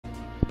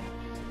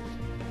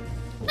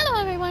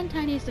everyone,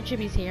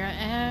 Tiniestofchibis here,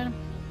 and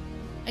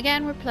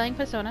again we're playing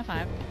Persona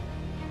 5.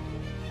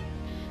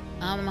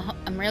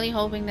 I'm really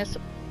hoping this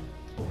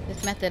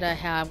method I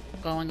have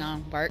going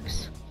on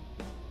works,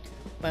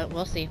 but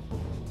we'll see.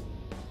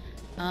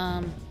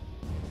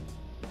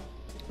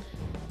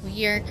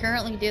 We are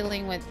currently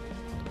dealing with.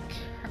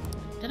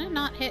 Did I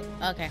not hit?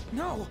 Okay.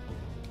 No.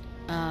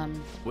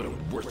 What a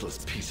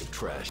worthless piece of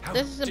trash.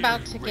 This is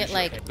about to get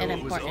like an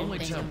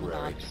important thing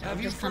involved, so I'm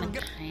just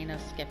kind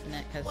of skipping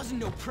it because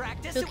wasn't no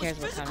practice. who cares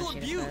what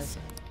Kamoshida says?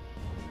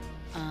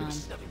 It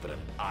was nothing but an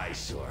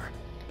eyesore.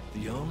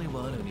 The only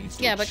one who needs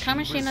to yeah, but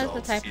Kamoshida is the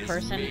type of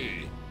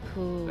person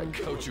who, that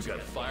coach who got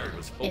fired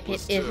was if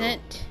hopeless it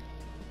isn't,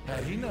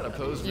 had he not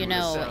opposed you me with a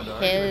know,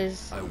 sound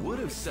his argument, I would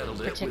have settled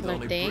it with particular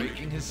only thing,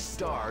 breaking his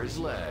star's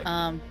leg.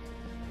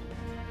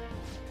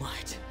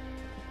 What?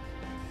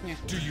 Yeah.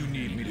 Do you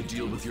need me to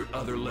deal with your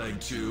other leg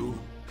too?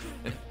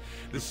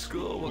 The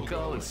school will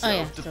call it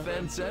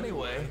self-defense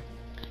anyway.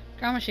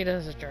 Kamoshida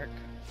is a jerk.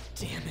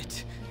 Damn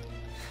it.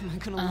 Am I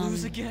gonna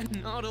lose again?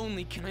 Not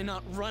only can I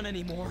not run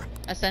anymore.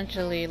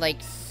 Essentially, like,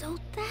 so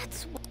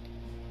that's what.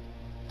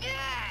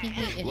 he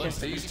is Once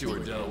just these two are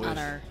dealt with,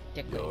 utter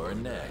dickweed. you're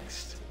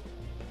next.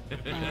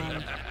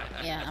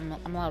 Yeah, I'm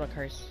allowed to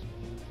curse.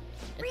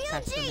 It's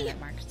past the minute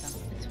mark, so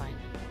it's fine.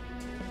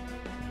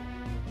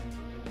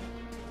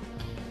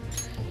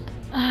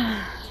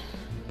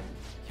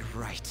 You're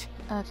right.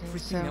 Okay, Everything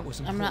so that was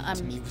important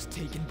to me was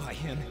taken by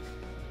him.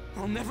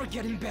 I'll never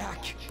get him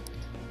back.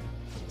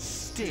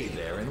 Stay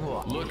there and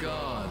walk. Look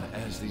on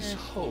as these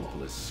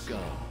hopeless scum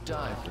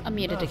die for I'm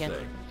muted nothing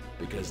again.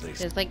 because they.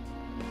 There's like,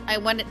 I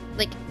wanted,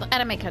 like, the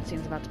anime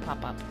cutscene's about to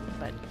pop up,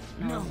 but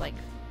I was like,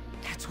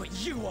 that's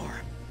what you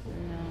are.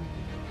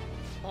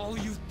 no. All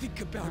you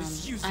think about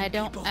is using I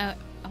don't. people. I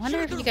wonder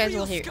You're if you the guys real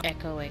will hear scum.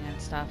 echoing and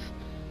stuff.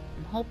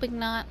 I'm hoping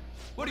not,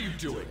 What are you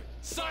doing?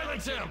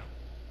 Silence him!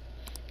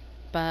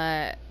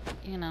 but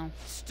you know,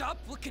 Stop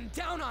looking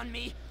down on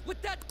me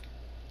with that.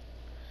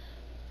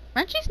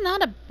 Renji's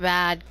not a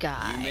bad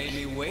guy. You made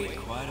me wait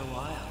quite a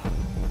while.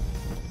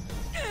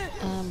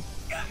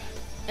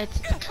 It's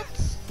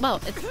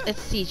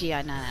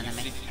CGI, not You anime.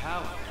 seek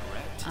power,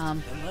 correct?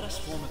 Then let us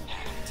form a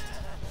pact.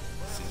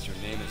 Since your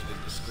name has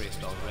been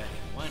disgraced already,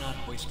 why not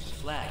hoist the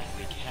flag and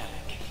wreak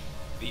havoc?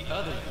 The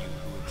other you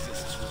who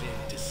exists within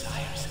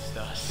desires it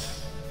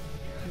thus.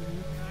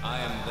 I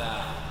am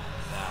thou.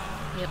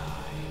 Yep.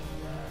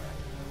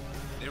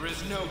 There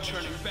is no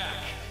turning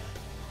back.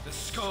 The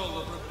skull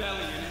of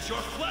rebellion is your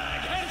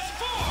flag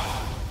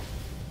henceforth!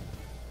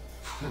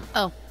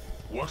 Oh.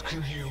 What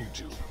can you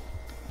do?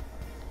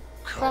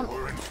 From-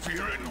 Cower in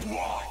fear and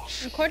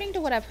watch. According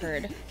to what I've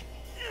heard,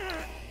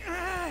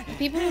 the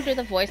people who do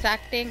the voice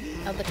acting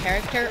of the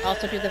character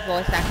also do the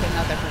voice acting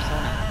of their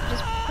persona, which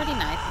is pretty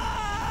nice.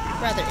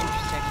 Rather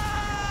interesting.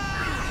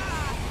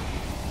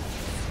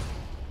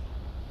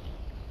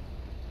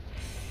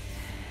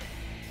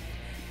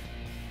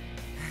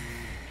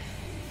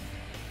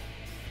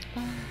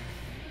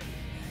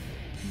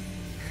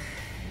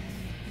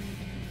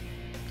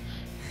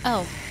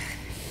 Oh.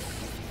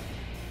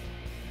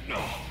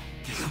 No,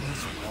 this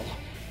was well.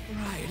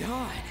 Right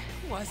on.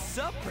 What's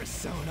up,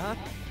 Persona?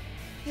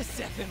 This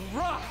effing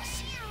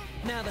rocks.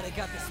 Now that I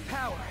got this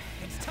power,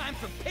 it's time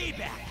for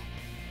payback.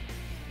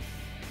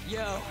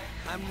 Yo,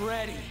 I'm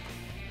ready.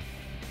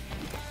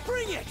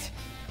 Bring it!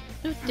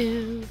 Do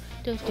do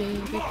do do do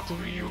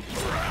You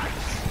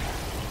brats!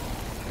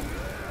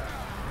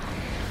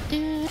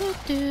 do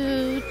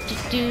do do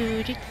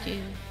do do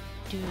do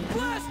do.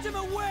 Blast him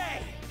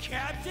away,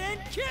 Captain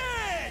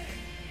Kid!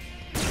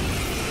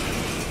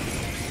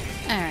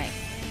 Alright.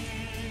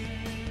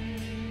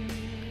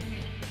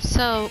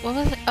 So, what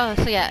was it? Oh,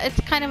 so yeah, it's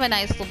kind of a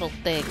nice little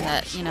thing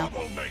that, you know,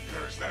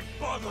 Troublemakers that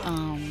bother.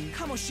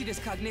 Kamoshida's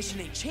cognition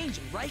ain't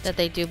changing, right? that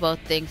they do both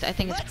things. I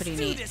think it's Let's pretty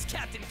do neat. this,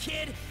 Captain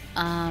Kid!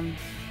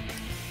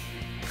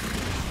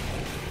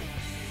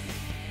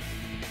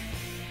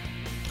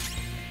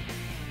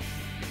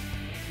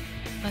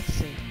 Let's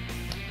see.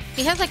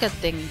 He has like a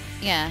thing.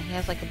 Yeah, he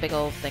has like a big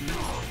old thing.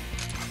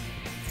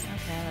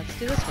 Okay, let's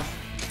do this one.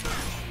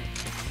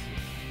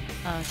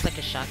 Oh, it's like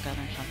a shotgun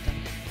or something.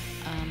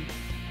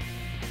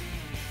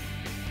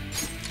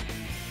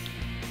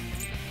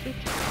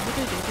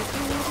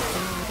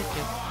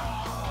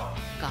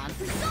 Gone.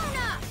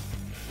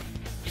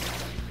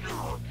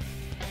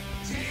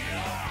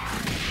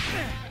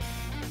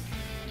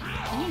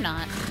 Can you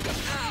not?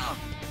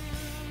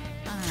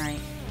 Alright.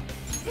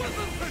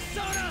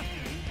 Persona!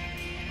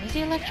 Was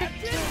he electric?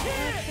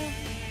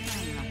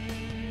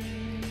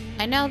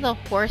 I know the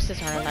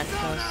horses are electro,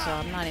 so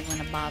I'm not even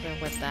gonna bother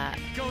with that.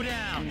 Go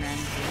down! And then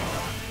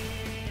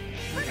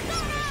there's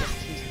some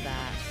resistance to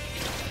that.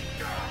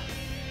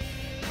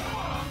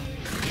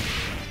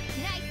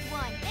 Nice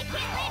one. They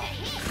can't land a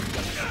hit.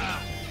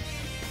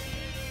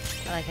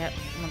 I like it.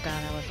 Oh my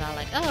god, I was all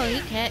like, oh,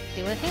 he can't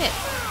do a hit.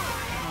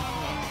 And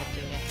he ended up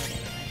doing a hit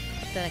anyway.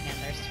 But then again,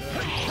 there's two of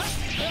them.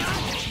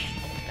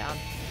 Down.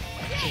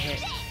 Two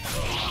hits.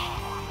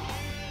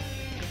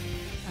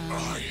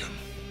 Iron.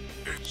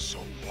 It's so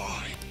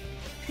wide.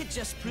 It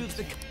just proves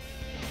the...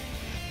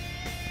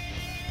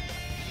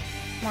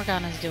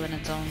 Morgana's doing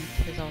his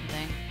own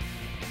thing.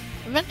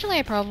 Eventually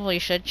I probably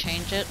should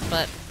change it,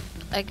 but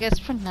I guess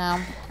for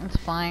now it's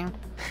fine.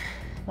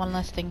 One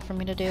less thing for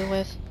me to deal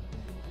with.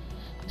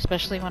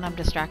 Especially when I'm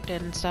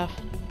distracted and stuff.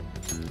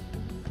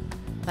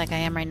 Like I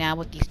am right now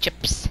with these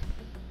chips.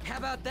 How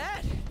about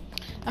that?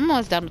 I'm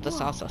almost done with the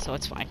salsa, so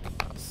it's fine.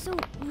 So,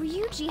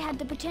 Ryuji had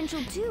the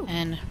potential too.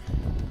 And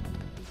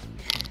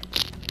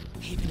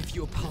Even if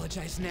you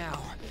apologize now,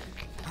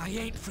 I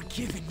ain't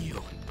forgiving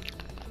you.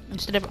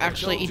 instead of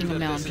actually eating a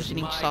meal, I'm just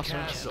eating my salsa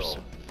and castle. chips.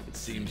 It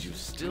seems you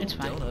still It's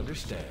fine. don't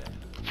understand.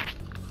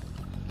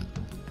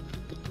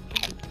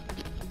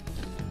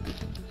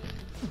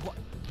 What?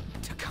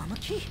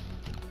 Takamaki?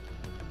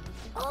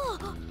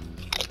 Oh!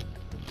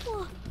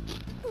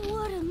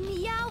 What a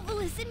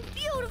meowvelous and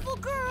beautiful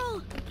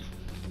girl!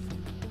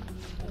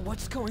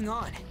 What's going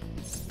on?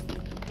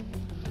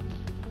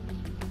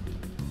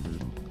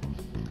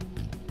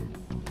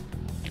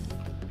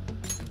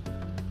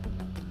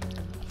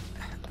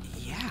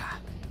 Yeah,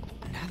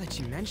 now that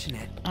you mention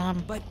it.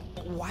 But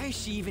why is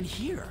she even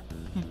here?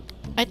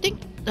 I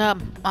think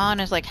An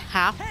is like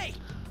half Hey!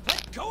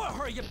 Let go of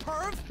her, you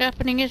perv!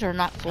 Japanese or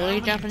not How fully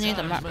many Japanese,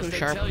 I'm times not too must I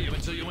sure. tell you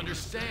until you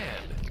understand?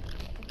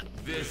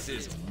 This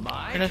is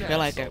my I just feel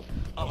like castle,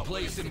 a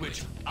place in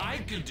which I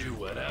can do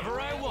whatever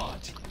I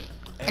want.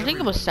 I think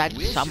it was said Everyone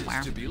wishes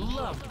somewhere. to be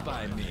loved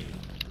by me.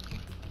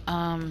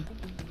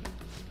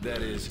 That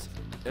is,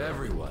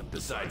 everyone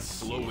besides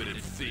slow-witted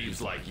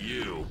thieves like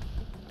you.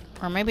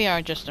 Or maybe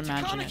I just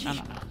imagine it, I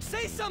don't know.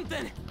 Say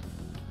something!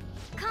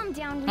 Calm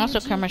down, Ryuji. Also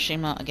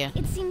Kamishima again.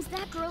 It seems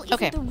that girl isn't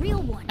Okay. the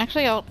real one.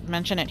 Actually, I'll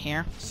mention it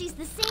here. She's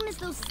the same as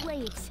those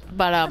slaves.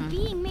 But, A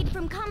being made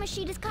from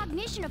Kamoshida's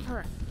cognition of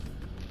her.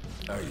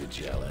 Are you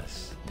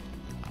jealous?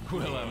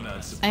 Well, I'm not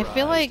I surprised.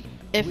 feel like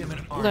if,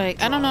 Women aren't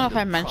like, I don't know drawn if to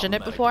I mentioned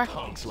it problematic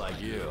before. punks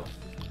like you.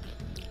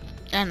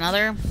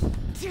 Another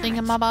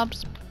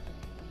thingamabobs.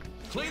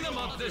 Clean them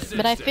up this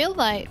But I instant. feel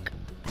like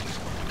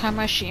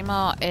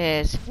Kamishima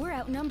is, We're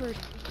outnumbered.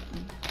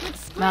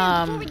 Let's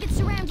scram before we get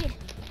surrounded.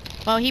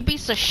 well, he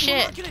beats the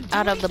shit not gonna do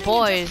out of the anything and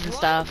boys just and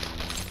run?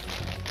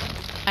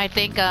 stuff. I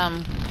think,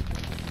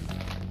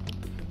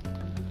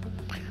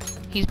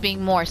 he's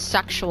being more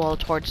sexual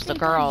towards the Thank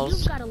God girls.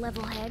 You've got a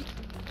level head.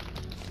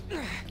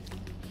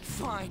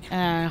 Fine.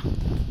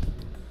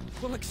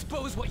 We'll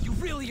expose what you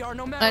really are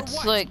no matter That's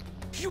what. like,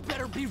 You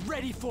better be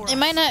ready for it us.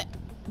 might not,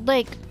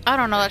 like, I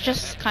don't know, that's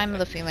just kind of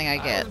the feeling I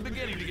get. was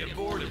beginning to get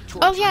bored of Oh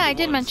torturing yeah, I the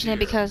did ones mention it here.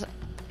 because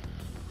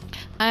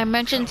I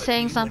mentioned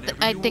saying something.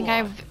 I think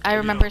I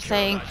remember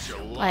saying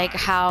like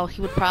how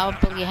he would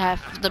probably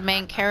have if the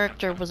main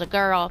character was a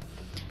girl.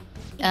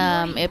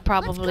 It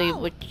probably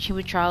would he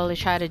would probably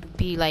try to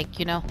be like,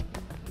 you know,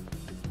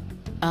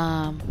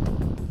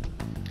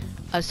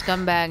 a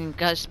scumbag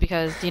just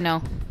because, you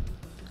know,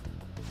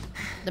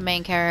 the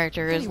main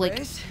character is like,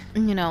 Anyways,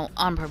 you know,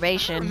 on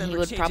probation. He remember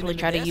would changing probably into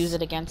try to this. use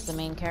it against the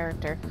main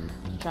character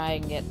to try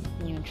and get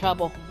you in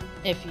trouble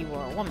if you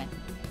were a woman.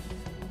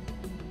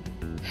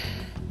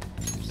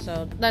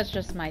 So that's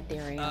just my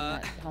theory on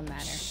that whole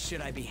matter.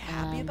 should I be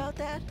happy about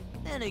that?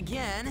 Then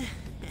again,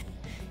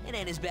 it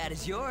ain't as bad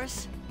as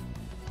yours.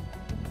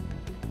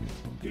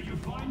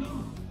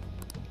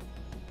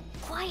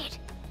 Quiet.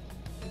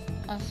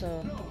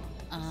 Also,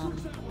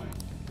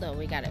 though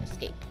we gotta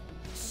escape.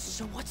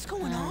 So what's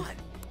going on?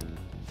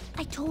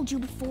 I told you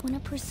before, when a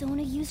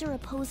persona user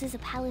opposes a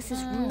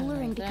palace's ruler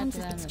and becomes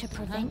it's to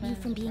prevent you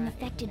from being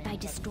affected by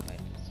distortion.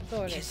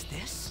 Is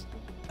this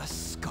a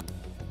skull?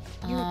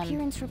 Your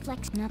appearance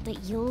reflects not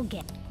that you'll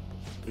get.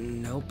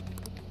 Nope.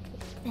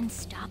 Then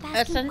stop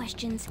That's asking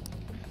questions.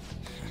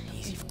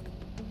 Easy.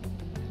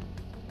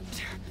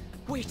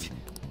 Wait,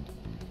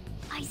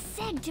 I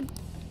said to.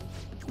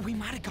 we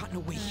might have gotten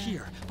away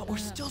here, but we're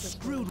still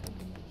screwed.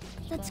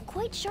 That's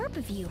quite sharp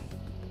of you.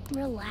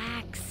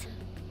 Relax.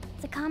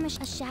 The Kamish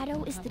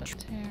shadow is the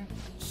truth.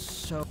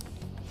 So,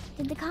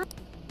 Did the com?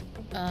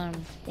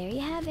 There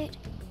you have it.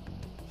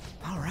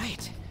 all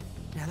right.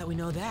 Now that we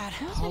know that,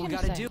 What was I all we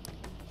gonna gotta say? do.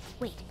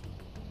 Wait.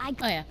 I.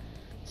 Oh yeah.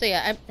 So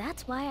yeah,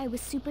 That's why I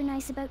was super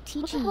nice about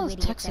teaching hell you is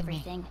idiots texting me?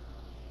 everything.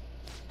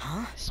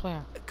 Huh? I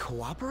swear.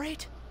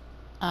 Cooperate?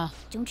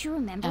 Don't you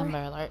remember? Amber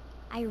Alert.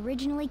 I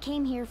originally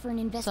came here for an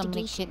Somebody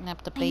investigation.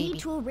 kidnapped the I baby. need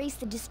to erase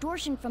the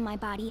distortion from my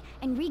body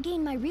and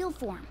regain my real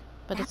form.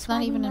 But That's it's not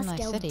why even we in must my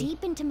delve city.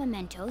 deep into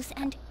mementos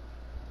and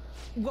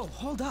Whoa,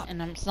 hold up.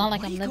 And it's not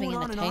like What are I'm you living going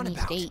in a on and on tiny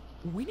about? state.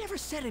 We never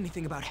said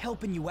anything about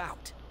helping you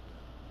out.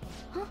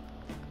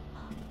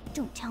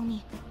 don't tell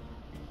me.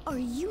 Are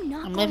you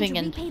not I'm going living to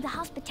in- repay the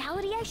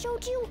hospitality I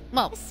showed you?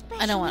 Well,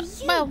 Especially I don't want.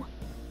 you. Well,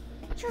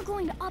 You're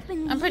going to up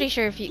and I'm pretty leave,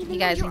 sure if you even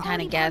guys though can you're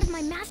kind of already part guess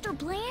my master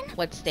plan?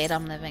 what state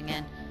I'm living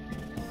in.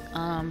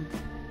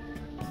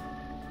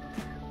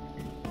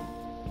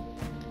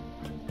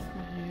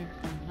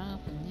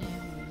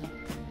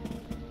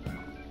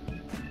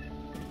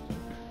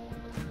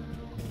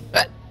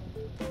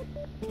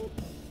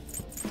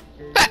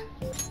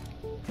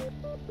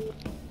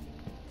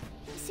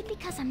 Is it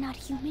because I'm not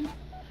human?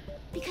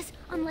 Because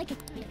unlike a...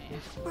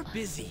 We're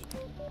busy.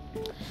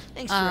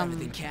 Thanks for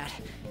everything, Cat.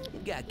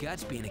 You've got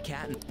guts being a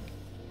cat.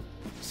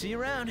 See you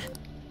around.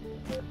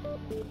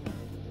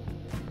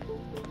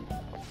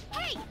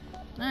 Hey!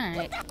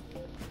 Alright.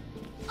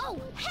 Oh,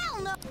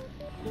 hell no!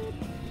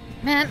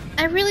 Man,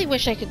 I really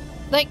wish I could...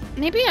 Like,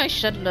 maybe I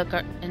should look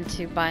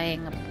into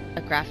buying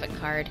a graphic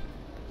card.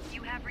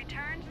 You have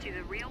returned to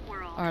the real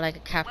world. Or like a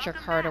capture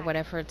Welcome card or back.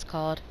 whatever it's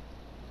called.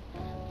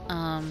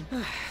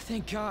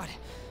 Thank God.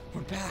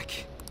 We're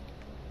back.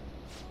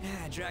 Yeah,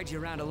 I dragged you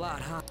around a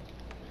lot, huh?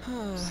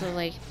 So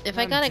like, if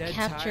I I'm got a dead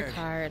capture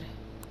tired.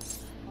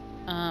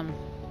 card,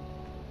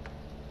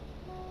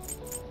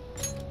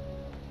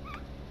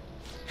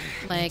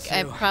 like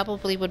I too.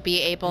 probably would be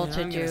able Yeah,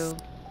 to I'm gonna do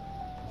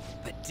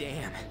But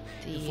damn,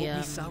 the, if what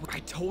we saw, I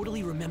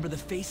totally remember the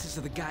faces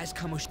of the guys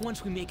come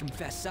once we make them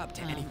fess up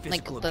to any like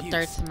physical the abuse.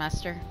 third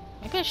semester.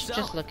 Maybe I should So,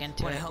 just look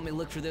into wanna it. help me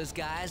look for those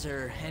guys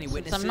or any Since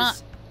witnesses? I'm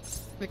not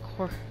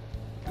record.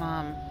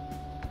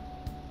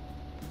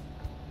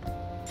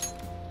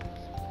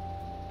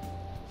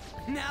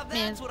 Now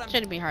Man, that's what I'm.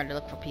 shouldn't be hard to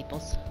look for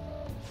peoples.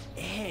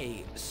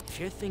 Hey, if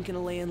you're thinking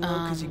of laying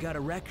low because you got a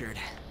record,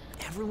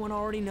 everyone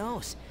already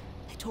knows.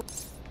 They told.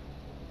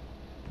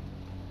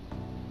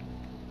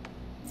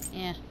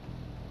 Yeah.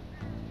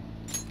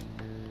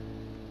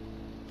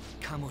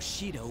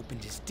 Kamoshida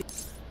opened his.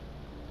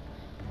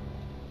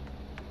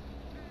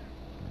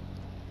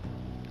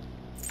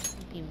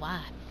 Be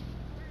why?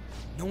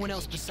 No one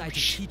else besides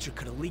his teacher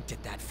could have leaked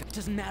it that fast. It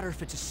doesn't matter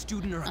if it's a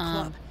student or a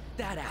club.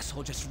 That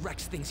asshole just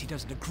wrecks things he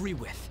doesn't agree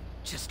with,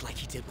 just like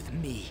he did with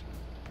me.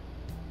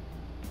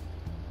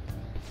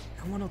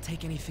 No one will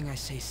take anything I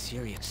say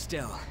serious.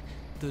 Still,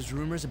 those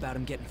rumors about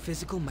him getting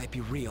physical might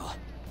be real.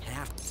 And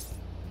after.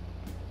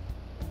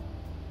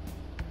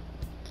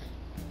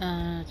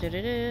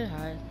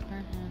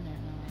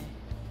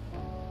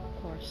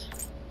 Of course.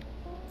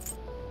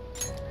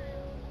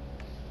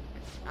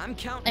 I'm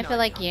counting. I feel on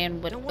like you.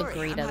 Ian would Don't worry,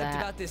 agree I'm to hyped that.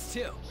 about this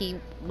too. He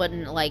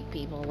wouldn't like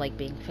people like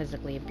being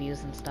physically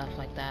abused and stuff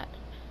like that.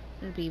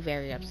 He'd be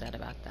very upset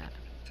about that.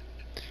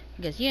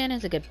 Because Yin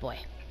is a good boy.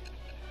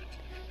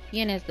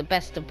 Yin is the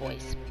best of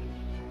boys.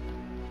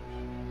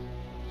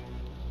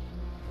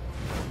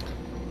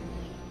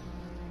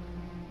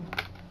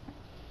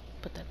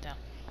 Put that down.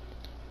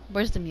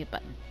 Where's the mute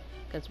button?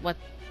 Because what...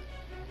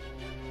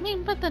 I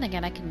mean, but then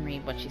again, I can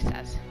read what she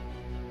says.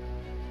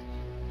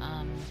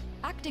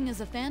 Acting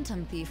as a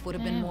phantom thief would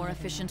have been more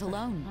efficient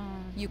alone.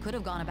 You could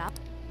have gone about.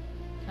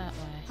 That way.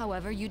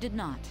 However, you did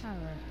not.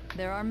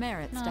 There are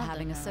merits to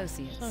having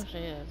associates. So she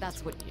is.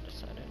 That's what you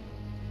decided.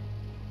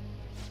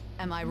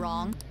 Am I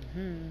wrong?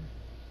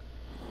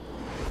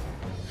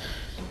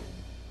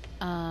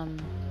 I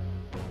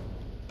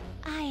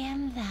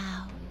am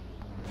thou.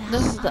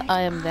 This is the art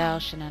I am thou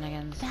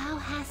shenanigans. Thou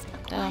hast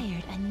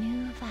acquired a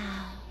new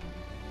vow.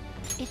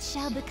 It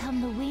shall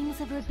become the wings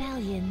of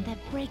rebellion that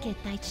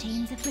breaketh thy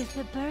chains of. With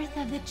the birth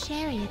of the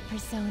chariot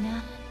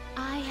persona,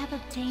 I have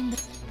obtained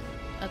the.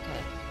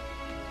 Okay.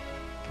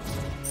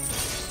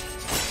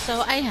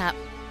 So I have...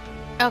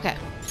 Okay.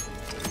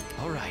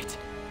 All right.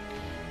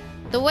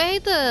 The way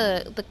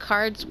the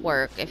cards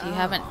work, if you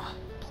haven't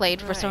played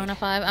Persona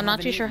 5, I'm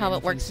not too sure how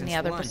it works in the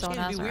other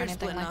Personas or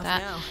anything like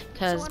that,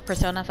 because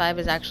Persona 5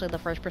 is actually the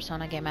first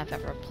Persona game I've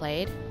ever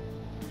played.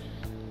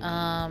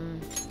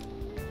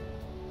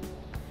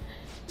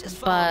 Just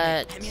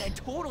but I mean, I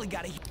totally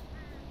gotta.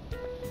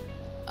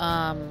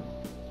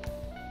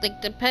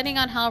 like depending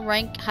on how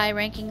high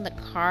ranking the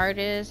card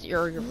is,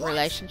 your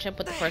relationship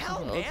with the person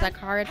who owns that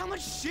card, How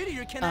much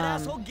shittier can that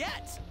asshole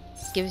get?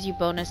 gives you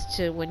bonus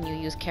to when you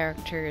use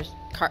characters,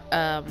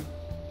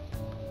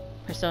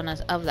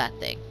 personas of that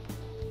thing.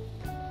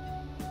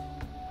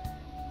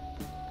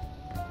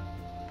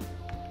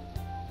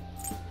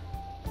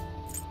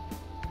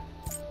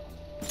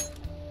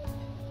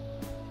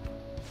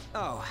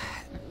 Oh,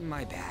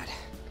 my bad.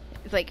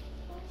 It's like,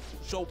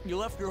 So, you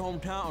left your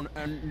hometown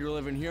and you're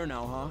living here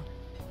now, huh?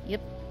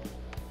 yep.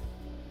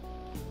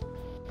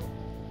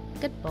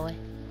 Good boy.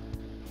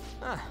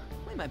 Ah,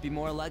 we might be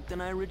more alike than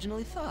I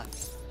originally thought.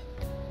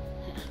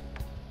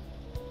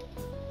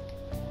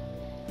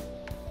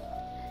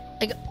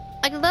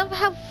 I love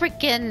how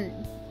freaking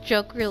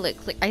Joker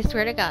looks. Like, I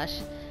swear to gosh,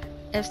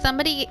 if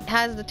somebody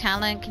has the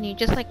talent, can you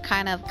just like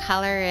kind of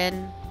color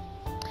in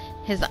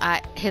his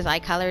eye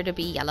color to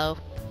be yellow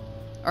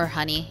or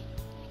honey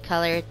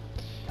colored,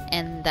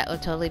 and that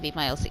would totally be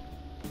my OC.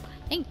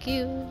 Thank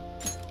you.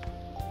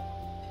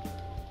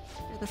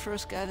 You're the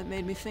first guy that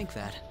made me think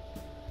that.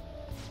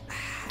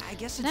 I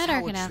guess it's That or I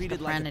how can we're ask a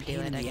treated like friend a to do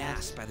pain it, in I the guess.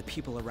 ass by the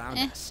people around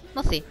us.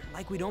 We'll see.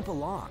 Like we don't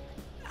belong.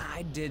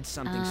 I did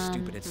something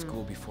stupid at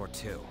school before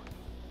too.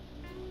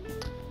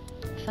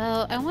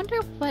 So I wonder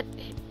what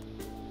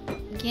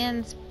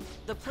Gin's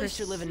The place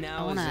you're living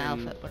now is persona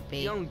in outfit would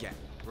be. Yongen,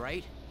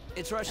 right?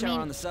 It's rush I mean,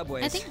 hour on the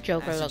subways. I think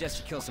Joker I looks suggest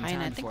you kill some fine.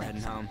 time I think before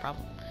heading that's home.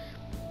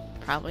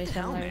 probably The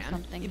hell, similar to man?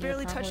 something You he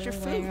barely would touched your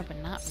probably wear, food.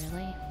 but not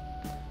really.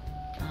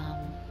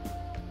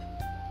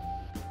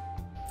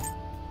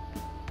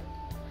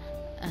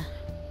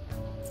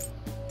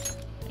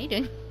 you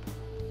doing?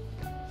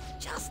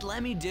 Just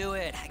let me do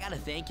it. I gotta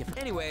thank you.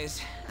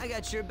 Anyways, I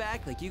got your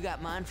back like you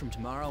got mine from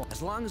tomorrow.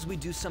 As long as we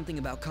do something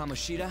about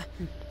Kamoshida.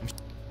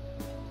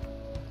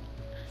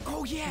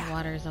 Oh yeah. The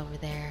water's over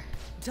there.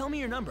 Tell me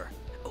your number.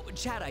 Oh,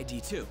 chat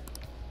ID too.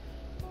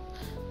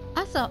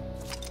 Also,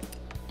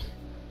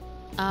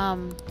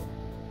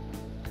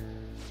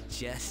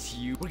 Just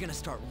you. We're gonna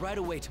start right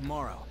away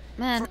tomorrow.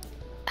 man,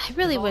 I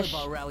really wish.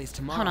 Volleyball rallies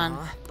tomorrow, Hold on.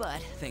 huh?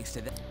 But thanks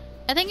to that.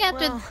 I think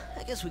after, Well,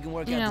 I guess we can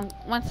work you out. know,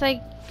 once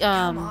I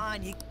Come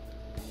on, you.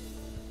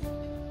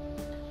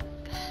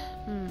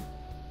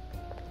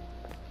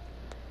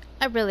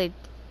 I really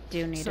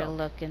do need to So,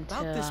 look into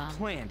about this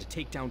plan to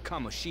take down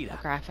Kamoshida.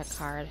 a graphic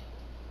card.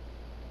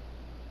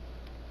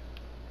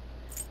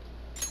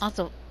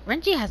 Also,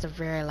 Renji has a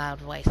very loud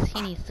voice.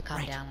 He needs to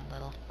calm down a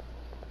little.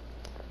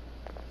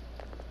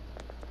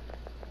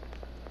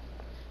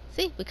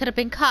 See, we could have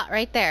been caught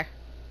right there.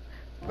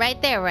 Right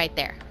there, right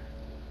there.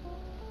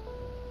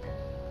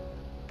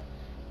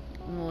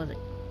 What was it?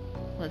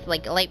 Was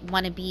like a light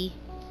wannabe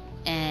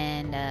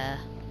and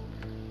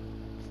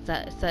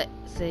Sai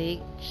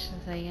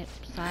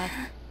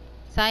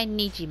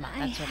Nijima. I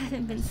That's what it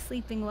haven't been is.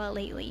 sleeping well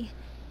lately.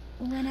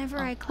 Whenever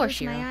Oh, I poor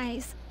close my Shiro.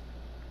 eyes,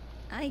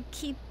 I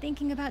keep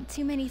thinking about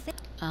too many things.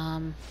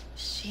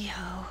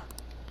 Shio.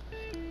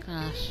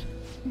 Gosh.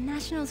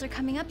 Nationals are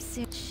coming up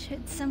soon.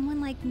 Should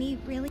someone like me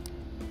really?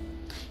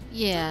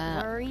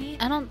 Yeah. Worry.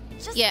 I don't.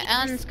 Just Yeah,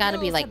 because Anne's got to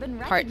be skills like have been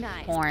part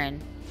recognized.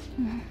 foreign.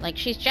 Like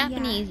she's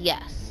Japanese,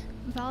 yes,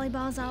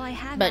 Volleyball's all I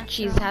have. but after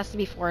she all. has to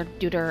be foreign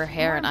due to her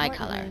hair More and eye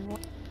color.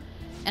 importantly,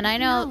 And I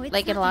know, No, it's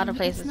like in a lot of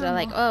nothing. It's places, they're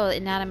like, normal. oh,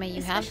 in anime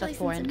you have the Especially since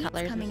foreign the meet's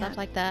colors and coming stuff up.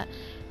 like that.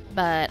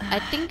 But I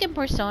think in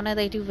Persona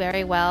they do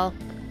very well,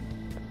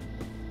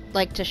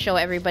 like to show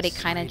everybody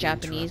kind of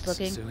Japanese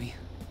looking,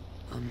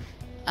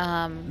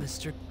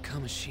 Mr.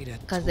 Kamoshida.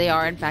 because they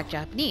are in fact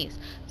Japanese.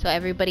 So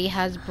everybody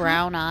has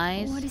brown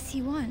eyes What does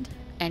he want?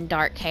 and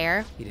dark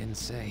hair. He didn't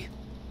say.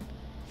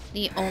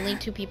 The only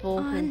two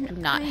people who On do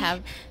not I-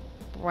 have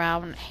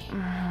brown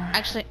hair,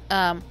 actually,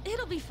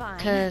 It'll be fine.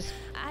 because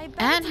I bet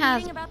Anne it's a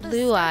has meeting about the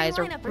blue starting eyes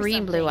or lineup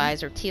green blue something.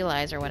 eyes or teal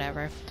eyes or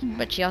whatever,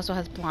 but she also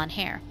has blonde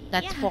hair.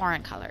 That's Yeah.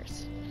 foreign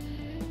colors.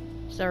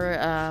 So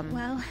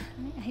Well,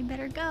 I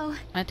better go.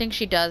 I think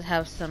she does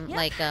have some Yep.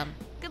 like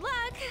Good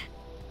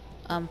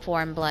luck.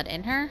 foreign blood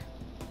in her.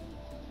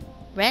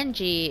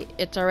 Renji,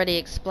 it's already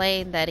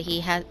explained that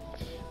he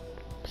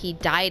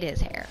dyed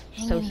his hair,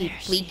 so in he there,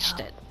 bleached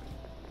Shio. it.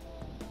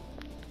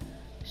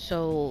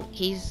 So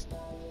he's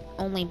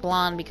only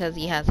blonde because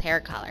he has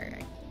hair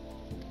coloring.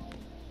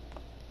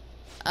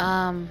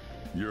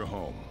 You're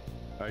home.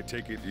 I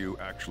take it you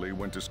actually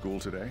went to school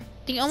today?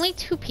 The only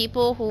two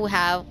people who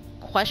have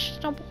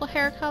questionable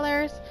hair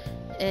colors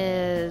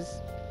is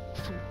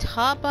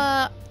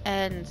Futaba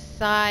and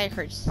Sai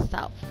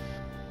herself.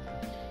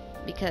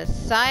 Because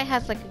Sai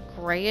has like a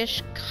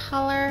grayish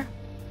color,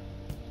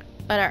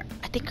 but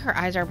I think her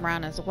eyes are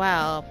brown as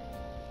well.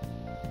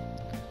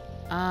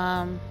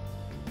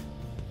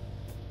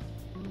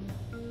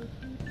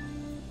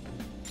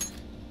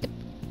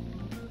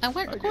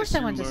 Of course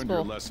I went to you learned school.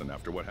 your lesson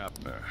after what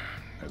happened there.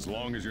 As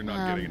long as you're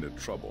not getting into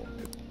trouble.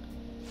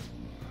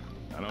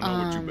 I don't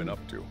know what you've been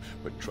up to,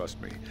 but trust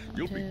me,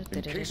 you'll be.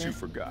 In case you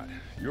forgot,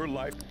 your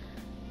life.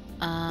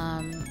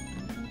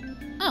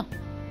 Oh.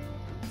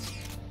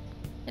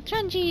 It's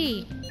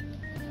Renji!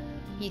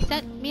 He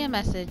sent me a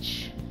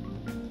message.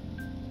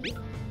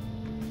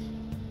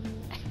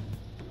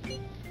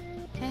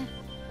 Okay.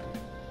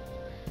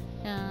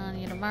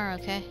 You tomorrow,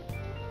 okay?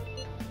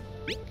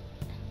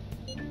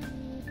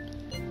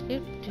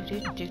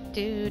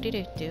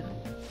 Do.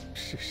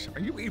 Are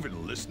you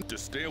even listening? To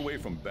stay away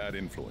from bad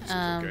influences,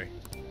 okay?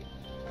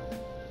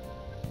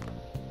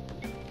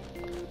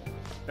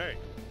 Hey,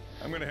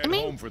 I'm gonna head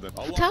home for the.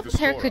 I'll lock the Futaba's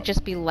hair store could up.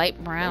 just be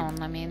light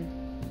brown. I mean,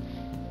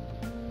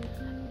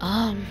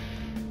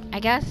 I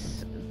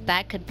guess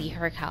that could be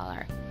her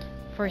color.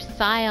 For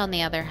Sai, on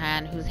the other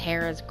hand, whose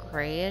hair is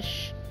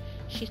grayish,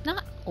 she's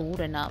not old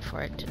enough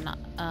for it to not.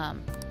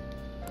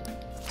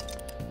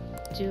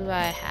 Do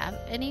I have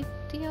any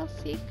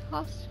DLC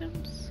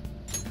costumes?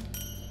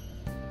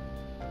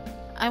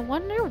 I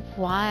wonder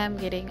why I'm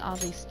getting all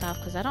these stuff,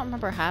 because I don't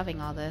remember having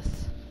all this.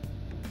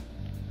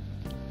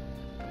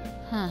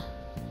 Huh.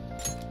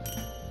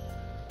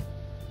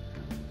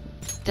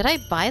 Did I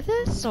buy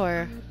this,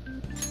 or...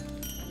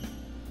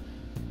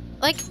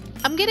 Like,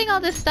 I'm getting all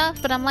this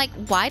stuff, but I'm like,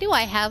 why do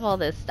I have all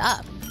this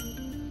stuff?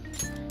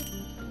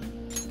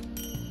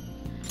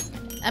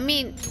 I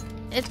mean,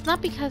 it's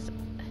not because...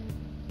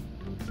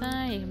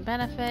 you can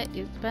benefit,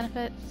 use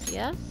benefits,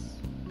 yes?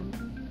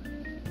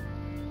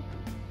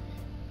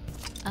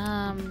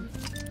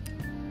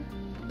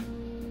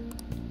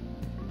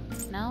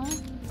 No?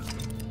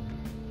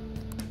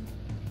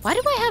 Why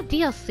do I have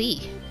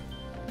DLC?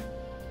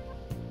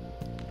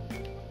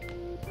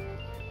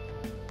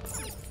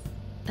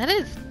 That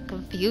is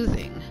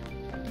confusing.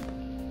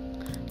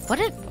 What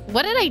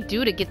did I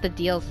do to get the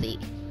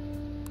DLC?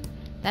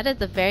 That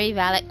is a very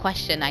valid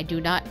question. I do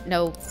not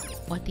know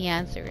what the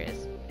answer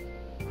is.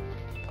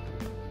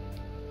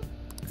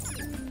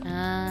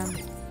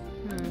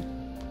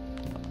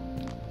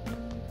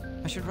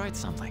 I should write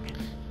something.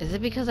 Is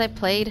it because I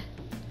played,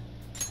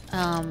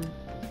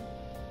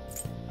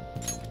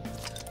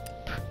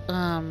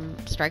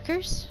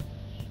 Strikers?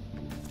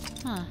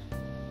 Huh.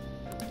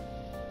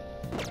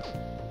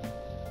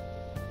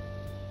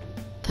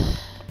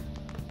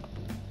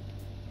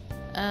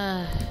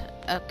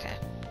 Okay.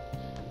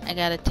 I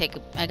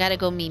gotta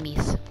go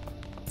Mimi's.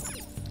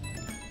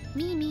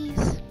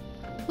 Mimi's.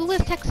 Who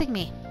was texting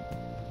me?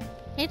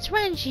 It's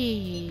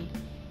Renji.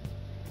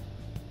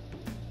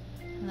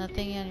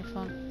 Nothing on your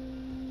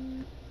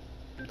phone.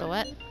 The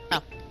what?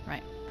 Oh,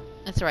 right.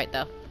 It's right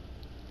though.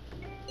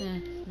 Yeah,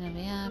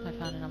 I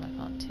found it on my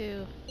phone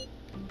too.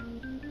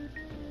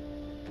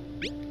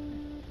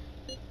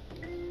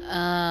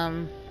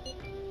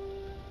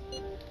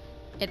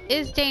 It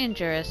is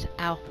dangerous.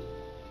 Ow.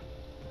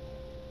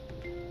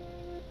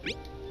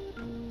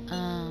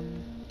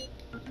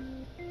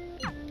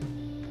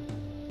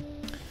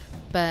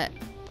 But,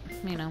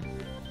 you know,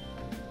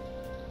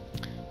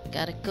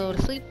 gotta go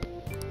to sleep.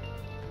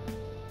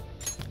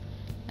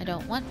 I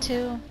don't want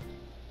to,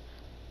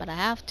 but I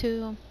have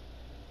to.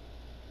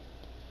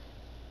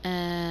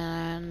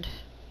 And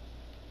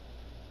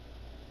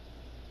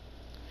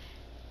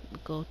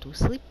go to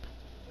sleep.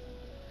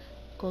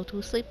 Go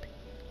to sleep.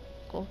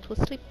 Go to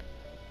sleep.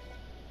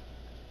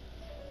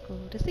 Go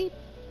to sleep.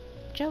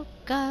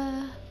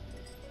 Joker.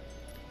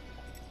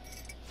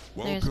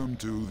 Welcome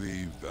to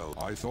the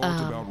I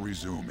thought about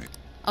resuming.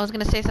 I was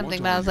gonna say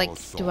something, but I was like,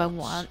 do I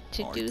want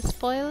to do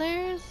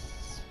spoilers?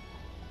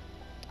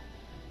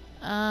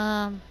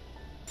 Yeah.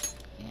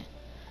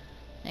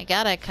 I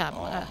gotta come.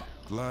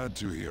 Glad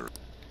to hear it.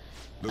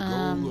 The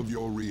goal of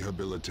your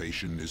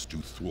rehabilitation is to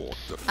thwart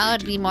the fated I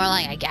would be more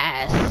like, I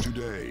guess.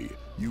 Today,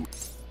 you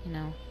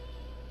know.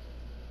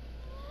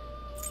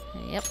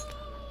 Yep.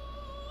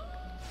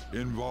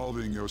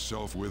 Involving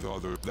yourself with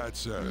others. That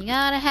said, You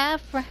gotta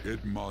have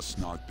it must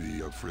not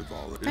be a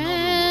frivolous. In friends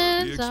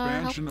other words, the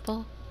expansion are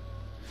helpful.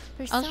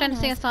 I was trying to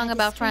sing a song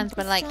about friends,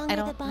 but like I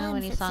don't know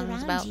any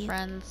songs about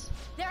friends.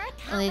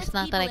 At least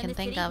not that I can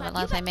think of,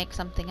 unless I make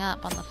something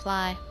up on the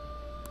fly.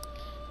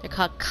 They're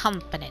called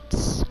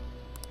components.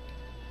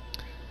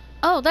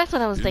 Oh, that's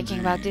what I was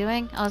thinking about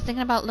doing. I was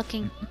thinking about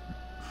looking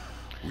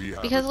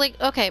because like,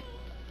 okay,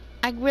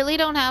 I really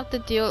don't have to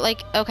do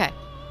like, okay.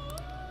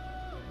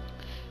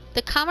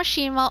 The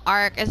Kamishima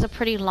arc is a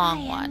pretty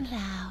long one.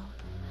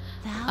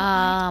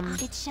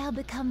 It shall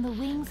become the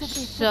wings of the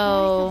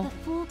so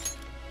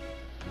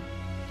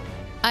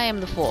I am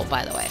the fool,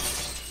 by the way.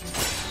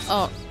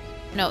 Oh,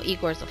 no,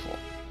 Igor's the fool.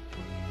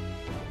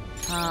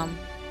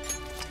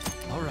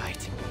 All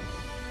right.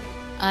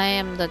 I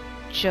am the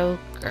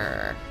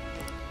Joker.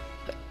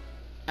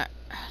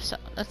 So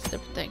that's the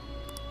thing.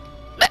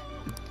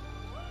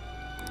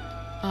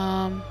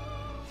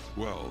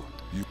 Well,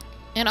 you.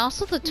 And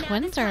also the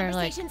twins are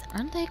like,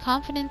 aren't they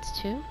confidence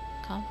too?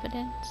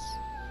 Confidence?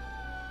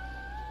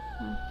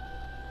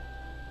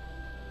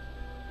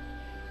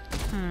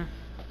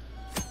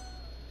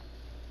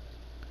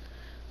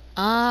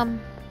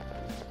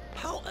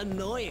 How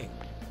annoying.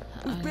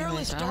 We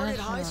barely started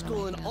high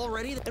school and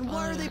already, and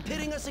why are they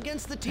pitting us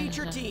against the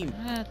teacher team?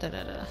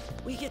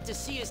 We get to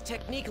see his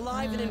technique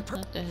live and in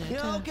person.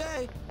 Yeah,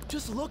 okay.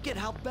 Just look at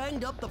how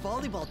banged up the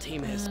volleyball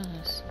team is.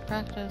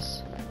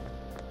 Practice.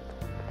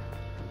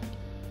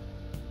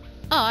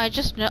 Oh, I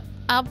just know.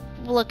 I'll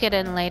look it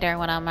in later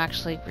when I'm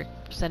actually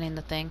presenting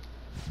the thing.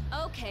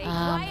 Okay,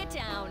 quiet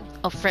down.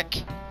 Oh, frick.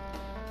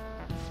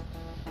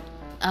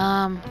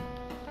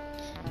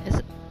 Is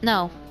it?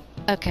 No.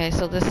 Okay,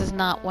 so this is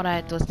not what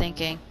I was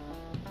thinking.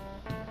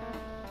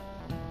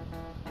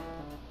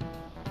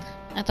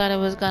 I thought it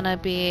was gonna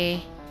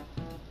be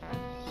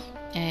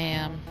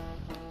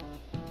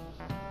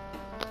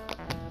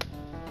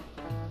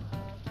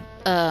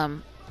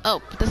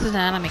oh, but this is an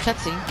anime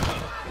cutscene,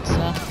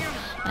 so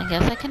I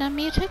guess I can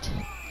unmute it.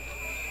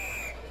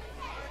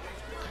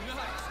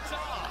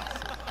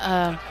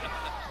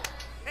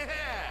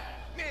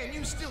 Man,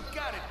 you still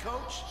got it,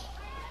 coach.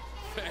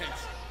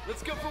 Thanks.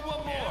 Let's go for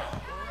one more.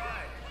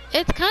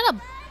 It's kind of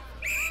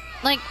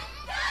like,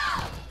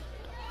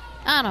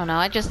 I don't know.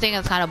 I just think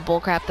it's kind of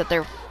bullcrap that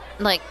they're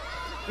like,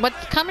 what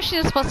Kamishima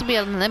is supposed to be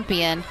an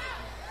Olympian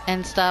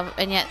and stuff,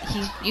 and yet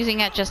he's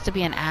using it just to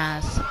be an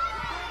ass.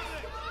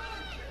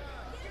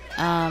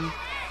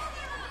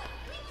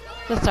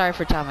 But sorry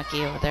for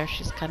Tamaki over there.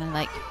 She's kind of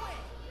like.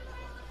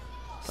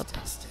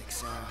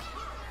 Statistics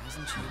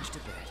hasn't changed a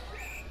bit.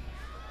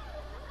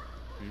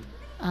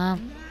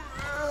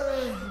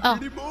 Oh.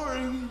 Pretty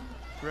boring,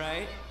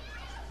 right?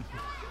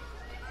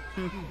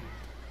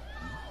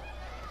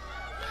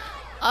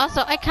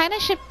 Also, I kind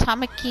of ship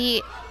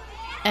Tamaki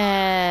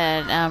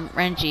and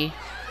Renji.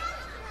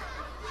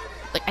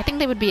 Like, I think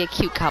they would be a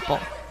cute couple.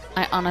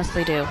 I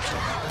honestly do.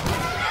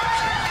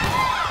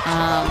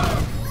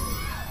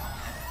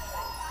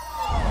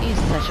 He's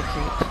such a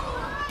creep.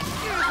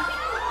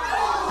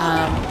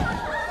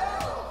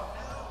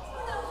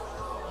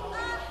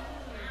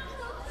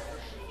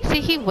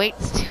 See, he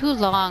waits too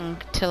long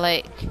to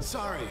like.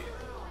 Sorry.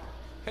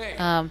 Hey,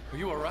 are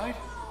you alright?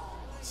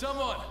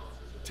 Someone,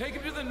 take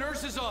him to the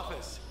nurse's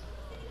office.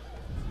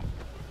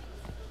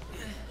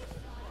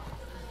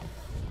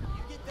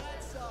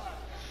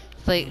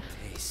 It's like,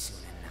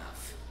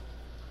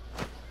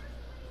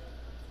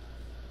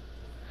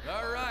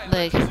 Alright,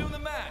 like, let's resume the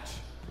match.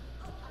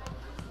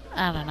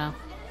 I don't know.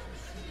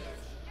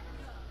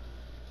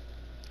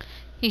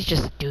 He's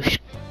just a douche.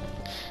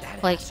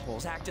 That Like,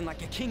 asshole's acting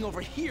like a king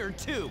over here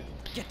too.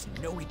 Get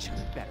to know each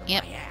other better,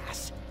 yep. my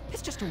ass.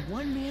 It's just a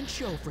one-man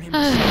show for him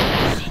to show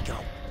his ego.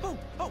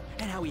 Oh,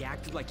 and how he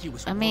acted like he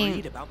was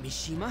worried about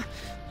Mishima.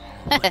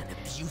 What an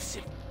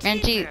abusive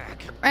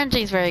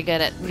Renji's very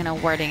good at, you know,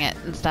 wording it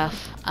and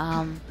stuff.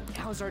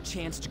 Now's our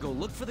chance to go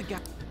look for the guy.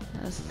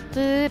 Let's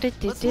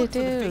look for the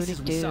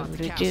faces we saw at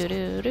the castle. All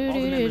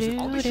the members,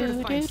 I'll be sure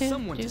to find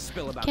someone to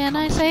spill about. Can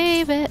I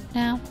save it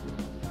now?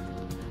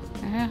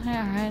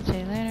 Alright, see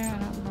you later.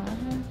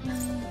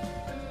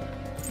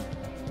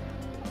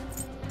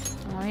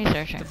 I'm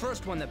researching. The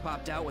first one that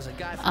popped out was a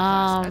guy from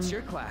class. That's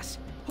your class.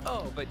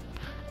 Oh, but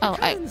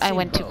I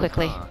went too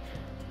quickly. Huh?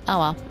 Oh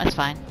well, that's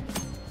fine.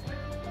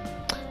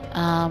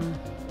 I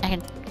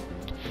can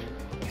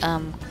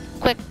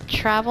quick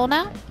travel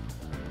now.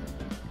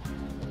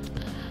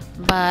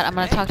 But I'm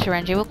gonna talk to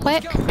Renji real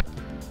quick.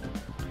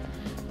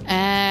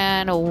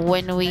 And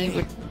when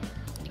we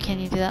can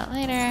you do that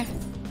later?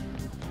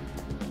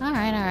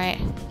 Alright.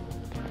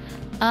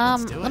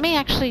 Let me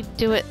actually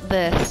do it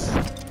this.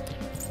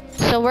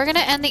 So we're gonna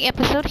end the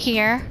episode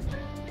here.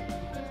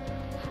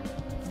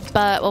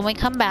 But when we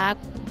come back,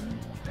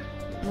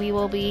 we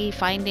will be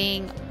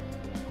finding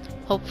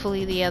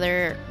hopefully the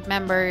other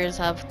members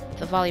of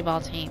the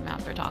volleyball team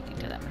after talking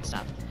to them and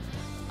stuff.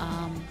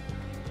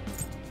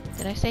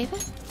 Did I save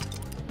it?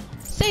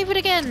 Save it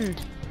again!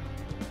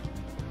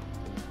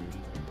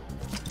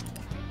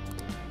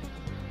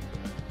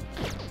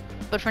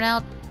 But for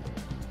now,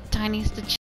 Tiniestofchibis